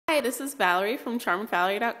Hi, this is Valerie from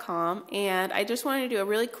charmedvalerie.com, and I just wanted to do a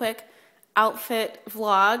really quick outfit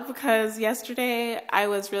vlog because yesterday I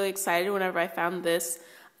was really excited whenever I found this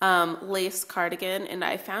lace cardigan, and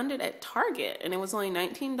I found it at Target, and it was only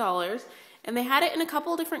 $19, and they had it in a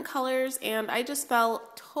couple different colors, and I just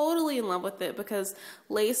fell totally in love with it because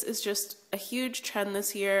lace is just a huge trend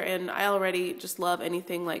this year, and I already just love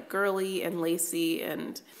anything like girly and lacy,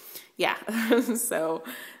 and yeah, so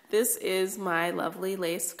this is my lovely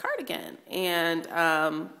lace cardigan. And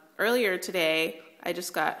earlier today, I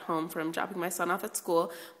just got home from dropping my son off at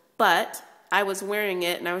school, but I was wearing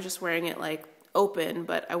it, and I was just wearing it like open,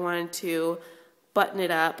 but I wanted to button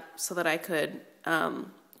it up so that I could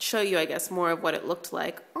show you, I guess, more of what it looked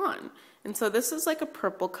like on. And so this is like a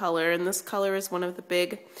purple color, and this color is one of the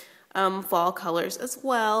big fall colors as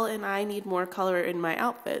well, and I need more color in my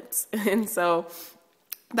outfits. And so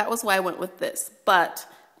that was why I went with this. But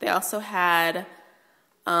they also had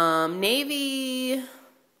navy,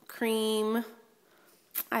 cream,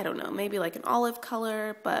 I don't know, maybe like an olive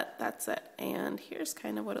color, but that's it. And here's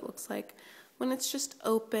kind of what it looks like when it's just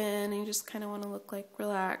open and you just kind of want to look like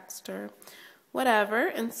relaxed or whatever.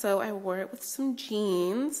 And so I wore it with some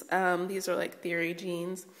jeans. These are like Theory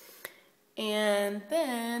jeans. And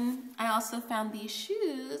then I also found these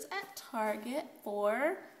shoes at Target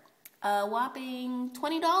for a whopping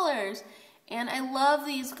 $20. And I love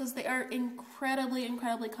these because they are incredibly,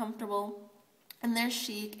 incredibly comfortable, and they're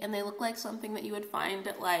chic, and they look like something that you would find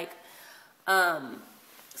at like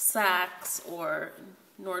Saks or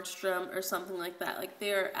Nordstrom or something like that. Like,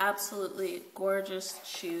 they're absolutely gorgeous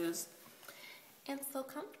shoes and so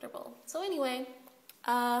comfortable. So anyway,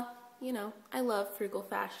 you know, I love frugal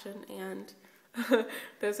fashion, and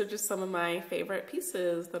those are just some of my favorite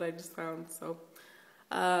pieces that I just found. So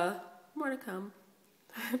more to come.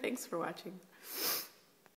 Thanks for watching.